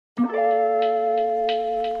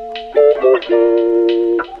How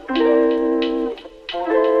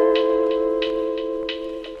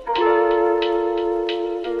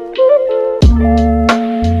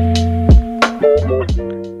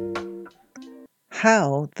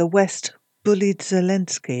the West bullied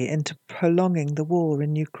Zelensky into prolonging the war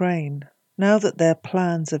in Ukraine. Now that their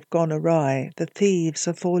plans have gone awry, the thieves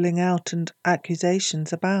are falling out and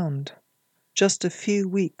accusations abound. Just a few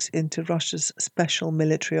weeks into Russia's special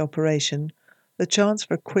military operation, the chance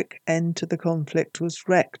for a quick end to the conflict was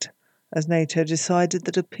wrecked as NATO decided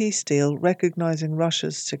that a peace deal recognising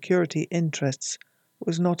Russia's security interests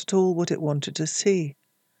was not at all what it wanted to see.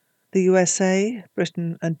 The USA,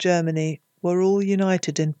 Britain and Germany were all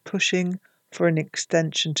united in pushing for an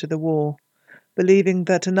extension to the war, believing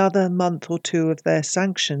that another month or two of their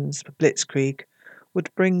sanctions blitzkrieg would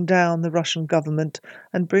bring down the Russian government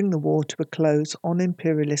and bring the war to a close on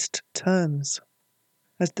imperialist terms.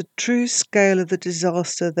 As the true scale of the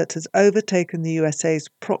disaster that has overtaken the USA's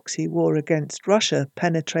proxy war against Russia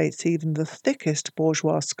penetrates even the thickest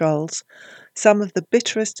bourgeois skulls, some of the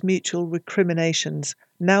bitterest mutual recriminations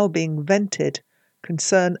now being vented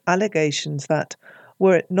concern allegations that,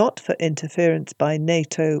 were it not for interference by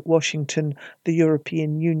NATO, Washington, the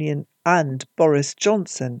European Union and Boris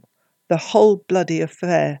Johnson, the whole bloody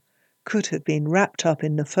affair could have been wrapped up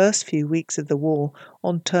in the first few weeks of the war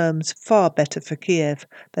on terms far better for Kiev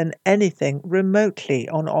than anything remotely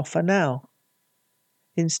on offer now.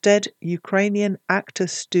 Instead, Ukrainian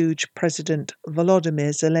actor-stooge President Volodymyr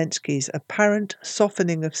Zelensky's apparent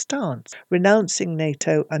softening of stance, renouncing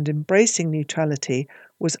NATO and embracing neutrality,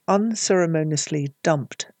 was unceremoniously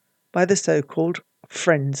dumped by the so-called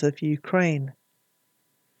Friends of Ukraine.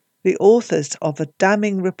 The authors of a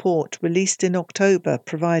damning report released in October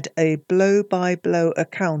provide a blow-by-blow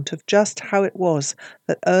account of just how it was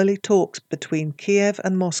that early talks between Kiev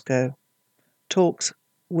and Moscow, talks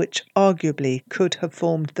which arguably could have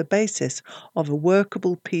formed the basis of a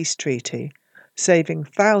workable peace treaty, saving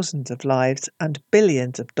thousands of lives and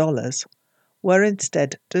billions of dollars, were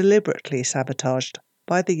instead deliberately sabotaged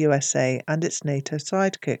by the USA and its NATO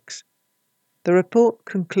sidekicks. The report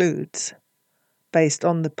concludes, based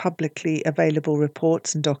on the publicly available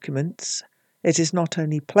reports and documents, it is not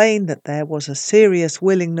only plain that there was a serious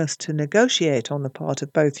willingness to negotiate on the part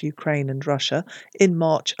of both Ukraine and Russia in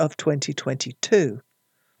March of 2022.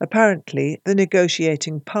 Apparently, the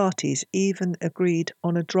negotiating parties even agreed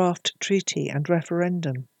on a draft treaty and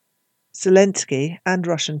referendum. Zelensky and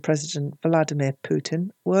Russian President Vladimir Putin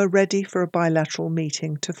were ready for a bilateral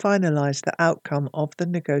meeting to finalise the outcome of the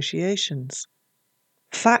negotiations.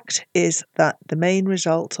 Fact is that the main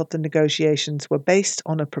results of the negotiations were based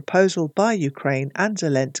on a proposal by Ukraine, and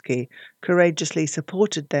Zelensky courageously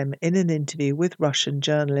supported them in an interview with Russian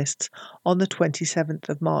journalists on the 27th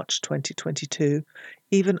of March 2022,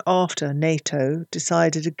 even after NATO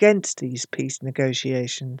decided against these peace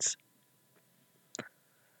negotiations.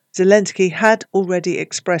 Zelensky had already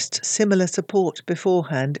expressed similar support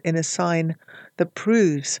beforehand in a sign that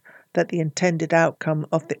proves that the intended outcome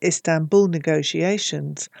of the Istanbul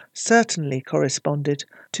negotiations certainly corresponded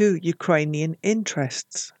to Ukrainian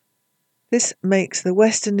interests. This makes the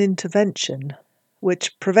Western intervention,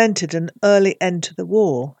 which prevented an early end to the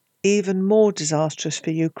war, even more disastrous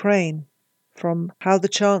for Ukraine, from How the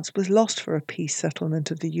Chance Was Lost for a Peace Settlement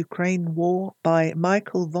of the Ukraine War by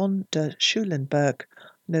Michael von der Schulenberg,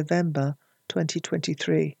 November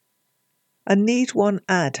 2023. And need one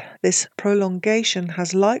add, this prolongation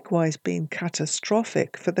has likewise been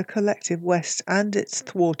catastrophic for the collective West and its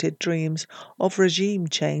thwarted dreams of regime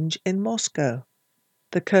change in Moscow.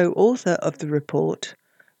 The co-author of the report,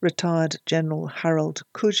 retired General Harald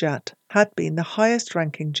Kujat, had been the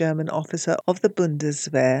highest-ranking German officer of the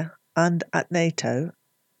Bundeswehr and at NATO,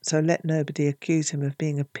 so let nobody accuse him of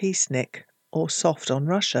being a peacenik or soft on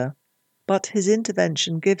Russia. But his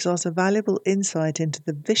intervention gives us a valuable insight into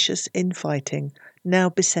the vicious infighting now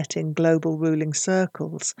besetting global ruling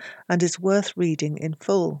circles and is worth reading in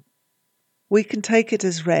full. We can take it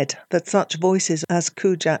as read that such voices as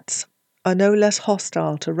Kujat's are no less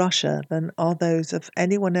hostile to Russia than are those of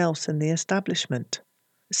anyone else in the establishment.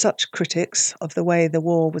 Such critics of the way the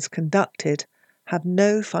war was conducted have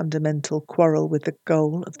no fundamental quarrel with the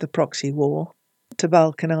goal of the proxy war, to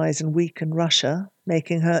balkanize and weaken Russia,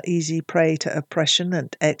 making her easy prey to oppression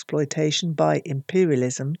and exploitation by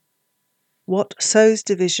imperialism. What sows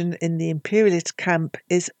division in the imperialist camp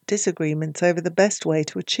is disagreements over the best way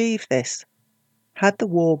to achieve this. Had the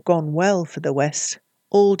war gone well for the West,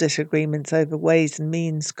 all disagreements over ways and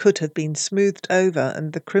means could have been smoothed over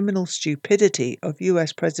and the criminal stupidity of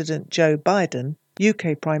US President Joe Biden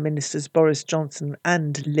UK Prime Ministers Boris Johnson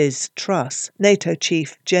and Liz Truss, NATO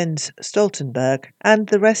Chief Jens Stoltenberg, and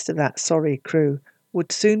the rest of that sorry crew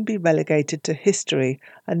would soon be relegated to history,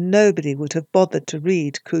 and nobody would have bothered to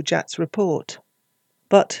read Kujat's report.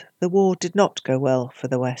 But the war did not go well for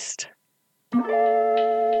the West.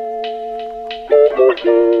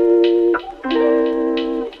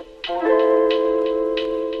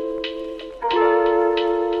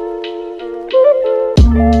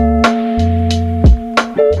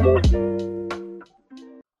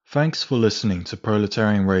 Thanks for listening to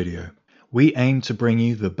Proletarian Radio. We aim to bring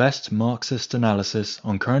you the best Marxist analysis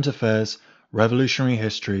on current affairs, revolutionary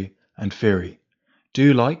history, and theory.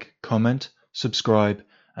 Do like, comment, subscribe,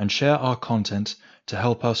 and share our content to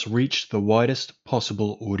help us reach the widest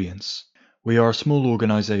possible audience. We are a small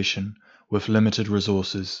organization with limited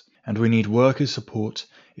resources, and we need workers' support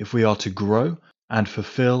if we are to grow and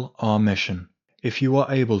fulfill our mission. If you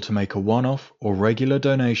are able to make a one-off or regular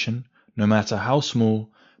donation, no matter how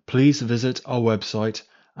small, please visit our website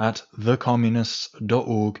at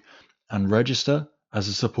thecommunists.org and register as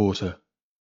a supporter.